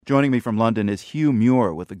Joining me from London is Hugh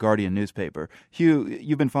Muir with the Guardian newspaper. Hugh,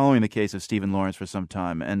 you've been following the case of Stephen Lawrence for some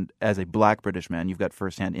time, and as a black British man, you've got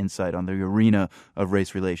firsthand insight on the arena of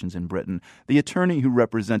race relations in Britain. The attorney who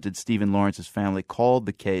represented Stephen Lawrence's family called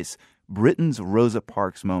the case Britain's Rosa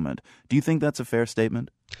Parks moment. Do you think that's a fair statement?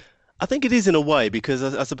 I think it is in a way, because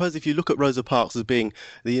I suppose if you look at Rosa Parks as being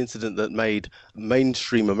the incident that made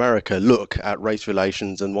mainstream America look at race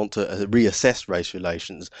relations and want to reassess race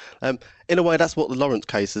relations, in a way that's what the Lawrence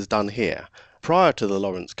case has done here. Prior to the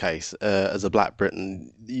Lawrence case, as a black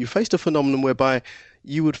Briton, you faced a phenomenon whereby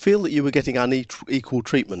you would feel that you were getting unequal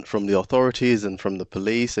treatment from the authorities and from the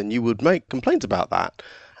police, and you would make complaints about that.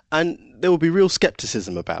 And there would be real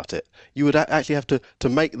skepticism about it. You would actually have to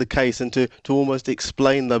make the case and to almost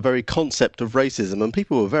explain the very concept of racism. And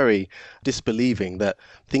people were very disbelieving that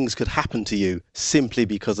things could happen to you simply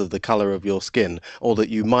because of the colour of your skin, or that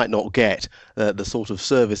you might not get the sort of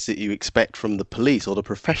service that you expect from the police, or the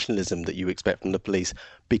professionalism that you expect from the police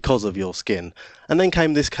because of your skin. And then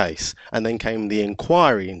came this case, and then came the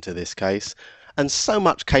inquiry into this case, and so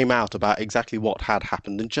much came out about exactly what had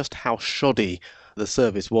happened and just how shoddy the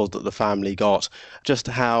service was that the family got, just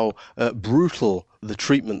how brutal the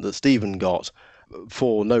treatment that Stephen got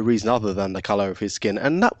for no reason other than the colour of his skin.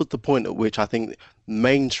 And that was the point at which I think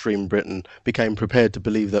mainstream Britain became prepared to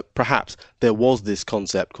believe that perhaps there was this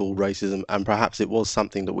concept called racism, and perhaps it was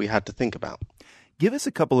something that we had to think about. Give us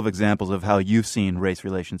a couple of examples of how you've seen race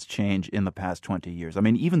relations change in the past 20 years. I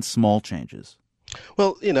mean, even small changes.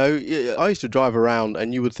 Well, I used to drive around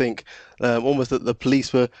and you would think almost that the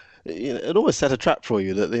police were, it always set a trap for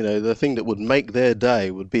you, that, the thing that would make their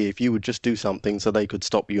day would be if you would just do something so they could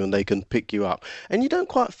stop you and they can pick you up. And you don't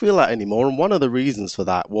quite feel that anymore. And one of the reasons for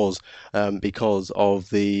that was because of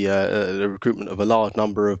the recruitment of a large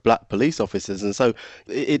number of black police officers. And so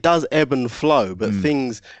it does ebb and flow, but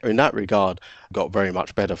things in that regard got very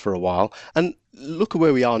much better for a while. And look at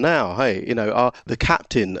where we are now. Hey, the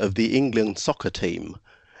captain of the England soccer team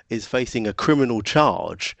is facing a criminal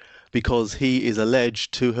charge because he is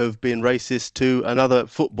alleged to have been racist to another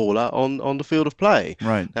footballer on the field of play.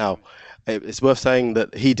 Right. Now, it's worth saying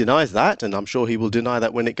that he denies that, and I'm sure he will deny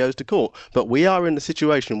that when it goes to court. But we are in a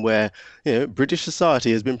situation where, British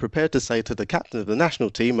society has been prepared to say to the captain of the national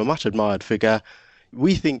team, a much admired figure,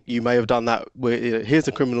 we think you may have done that. Here's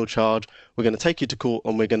a criminal charge. We're going to take you to court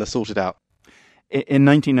and we're going to sort it out. In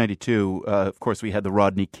 1992, of course, we had the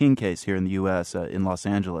Rodney King case here in the U.S., in Los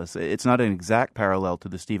Angeles. It's not an exact parallel to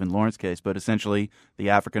the Stephen Lawrence case, but essentially the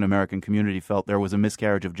African-American community felt there was a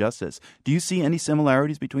miscarriage of justice. Do you see any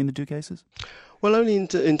similarities between the two cases? Well, only in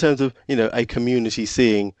terms of, a community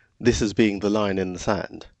seeing this as being the line in the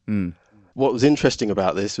sand. What was interesting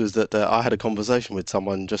about this was that I had a conversation with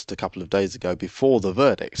someone just a couple of days ago before the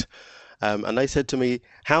verdict, and they said to me,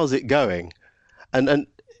 "How's it going?" And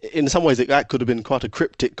in some ways, that could have been quite a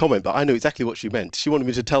cryptic comment, but I knew exactly what she meant. She wanted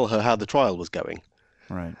me to tell her how the trial was going.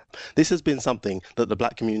 Right. This has been something that the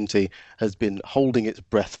black community has been holding its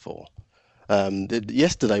breath for.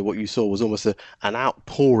 Yesterday, what you saw was almost an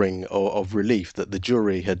outpouring of relief that the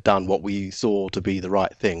jury had done what we saw to be the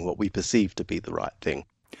right thing, what we perceived to be the right thing.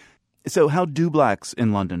 So how do blacks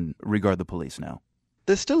in London regard the police now?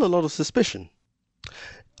 There's still a lot of suspicion.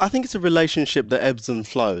 I think it's a relationship that ebbs and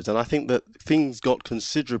flows, and I think that things got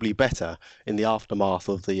considerably better in the aftermath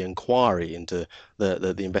of the inquiry into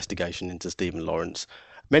the investigation into Stephen Lawrence.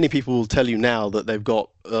 Many people will tell you now that they've got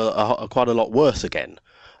quite a lot worse again.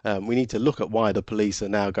 We need to look at why the police are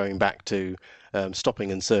now going back to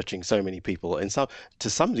stopping and searching so many people. And to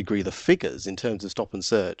some degree, the figures in terms of stop and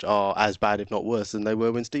search are as bad, if not worse, than they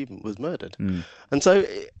were when Stephen was murdered. And so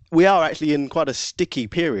we are actually in quite a sticky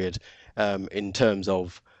period in terms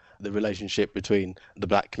of the relationship between the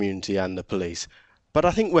black community and the police. But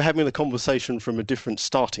I think we're having a conversation from a different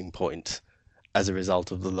starting point as a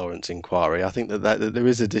result of the Lawrence inquiry. I think that there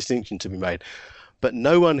is a distinction to be made. But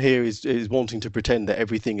no one here is wanting to pretend that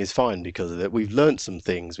everything is fine because of it. We've learnt some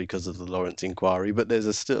things because of the Lawrence inquiry, but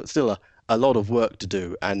there's still a lot of work to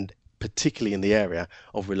do, and particularly in the area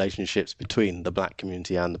of relationships between the black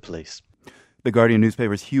community and the police. The Guardian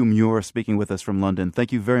newspaper's Hugh Muir speaking with us from London.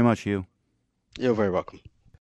 Thank you very much, Hugh. You're very welcome.